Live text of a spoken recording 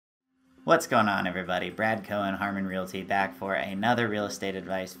What's going on, everybody? Brad Cohen, Harman Realty, back for another real estate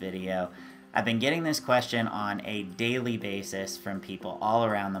advice video. I've been getting this question on a daily basis from people all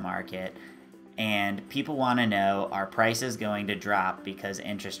around the market, and people want to know, are prices going to drop because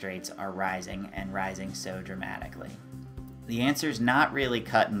interest rates are rising and rising so dramatically? The answer is not really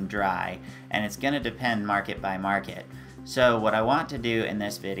cut and dry, and it's going to depend market by market. So what I want to do in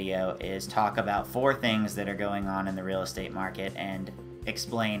this video is talk about 4 things that are going on in the real estate market and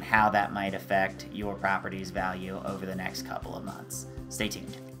explain how that might affect your property's value over the next couple of months. Stay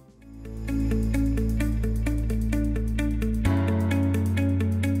tuned.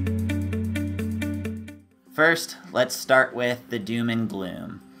 First, let's start with the doom and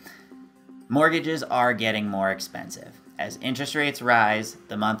gloom. Mortgages are getting more expensive. As interest rates rise,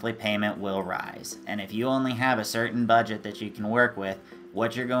 the monthly payment will rise. And if you only have a certain budget that you can work with,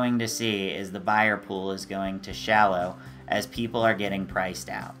 what you're going to see is the buyer pool is going to shallow as people are getting priced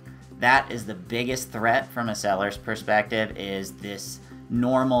out. That is the biggest threat from a seller's perspective, is this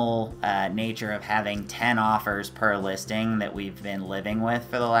normal nature of having 10 offers per listing that we've been living with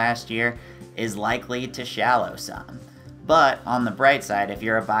for the last year is likely to shallow some. But on the bright side, if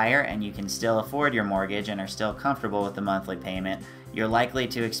you're a buyer and you can still afford your mortgage and are still comfortable with the monthly payment, you're likely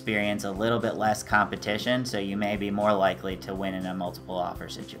to experience a little bit less competition, so you may be more likely to win in a multiple offer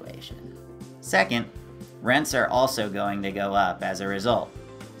situation. Second, rents are also going to go up as a result.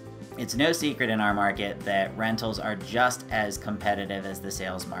 It's no secret in our market that rentals are just as competitive as the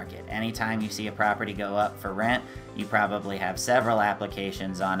sales market. Anytime you see a property go up for rent, you probably have several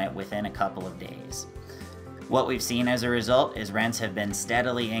applications on it within a couple of days. What we've seen as a result is rents have been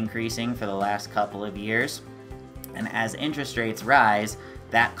steadily increasing for the last couple of years, and as interest rates rise,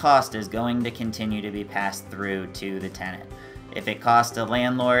 that cost is going to continue to be passed through to the tenant. If it costs a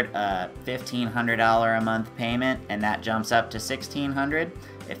landlord a $1,500 a month payment and that jumps up to $1,600,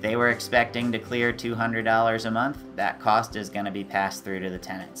 if they were expecting to clear $200 a month, that cost is going to be passed through to the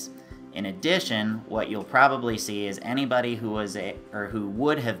tenants. In addition, what you'll probably see is anybody who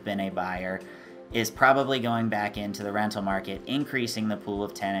would have been a buyer is probably going back into the rental market, increasing the pool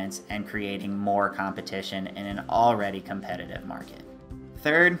of tenants and creating more competition in an already competitive market.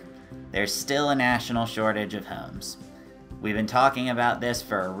 Third, there's still a national shortage of homes. We've been talking about this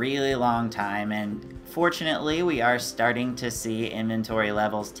for a really long time, and fortunately we are starting to see inventory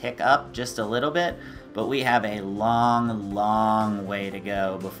levels tick up just a little bit, but we have a long way to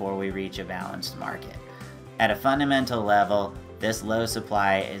go before we reach a balanced market. At a fundamental level, this low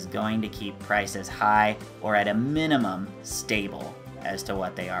supply is going to keep prices high, or at a minimum stable as to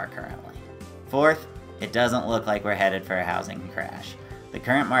what they are currently. Fourth, it doesn't look like we're headed for a housing crash. The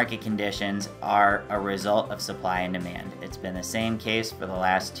current market conditions are a result of supply and demand. It's been the same case for the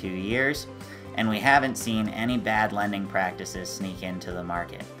last 2 years, and we haven't seen any bad lending practices sneak into the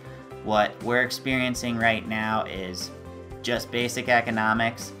market. What we're experiencing right now is just basic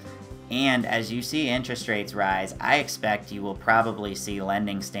economics, and as you see interest rates rise, I expect you will probably see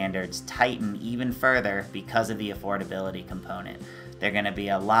lending standards tighten even further because of the affordability component. They're going to be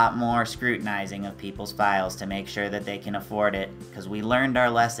a lot more scrutinizing of people's files to make sure that they can afford it, because we learned our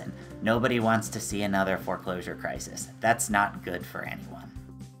lesson. Nobody wants to see another foreclosure crisis. That's not good for anyone.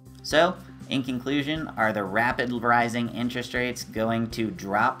 So, in conclusion, are the rapid rising interest rates going to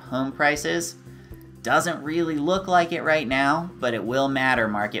drop home prices? Doesn't really look like it right now, but it will matter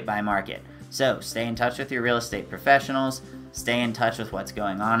market by market. So stay in touch with your real estate professionals, stay in touch with what's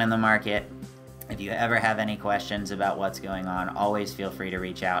going on in the market. If you ever have any questions about what's going on, always feel free to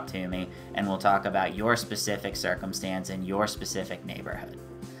reach out to me, and we'll talk about your specific circumstance in your specific neighborhood.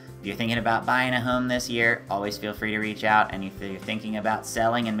 If you're thinking about buying a home this year, always feel free to reach out, and if you're thinking about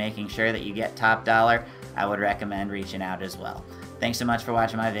selling and making sure that you get top dollar, I would recommend reaching out as well. Thanks so much for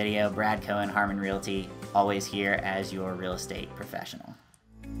watching my video. Brad Cohen, Harman Realty, always here as your real estate professional.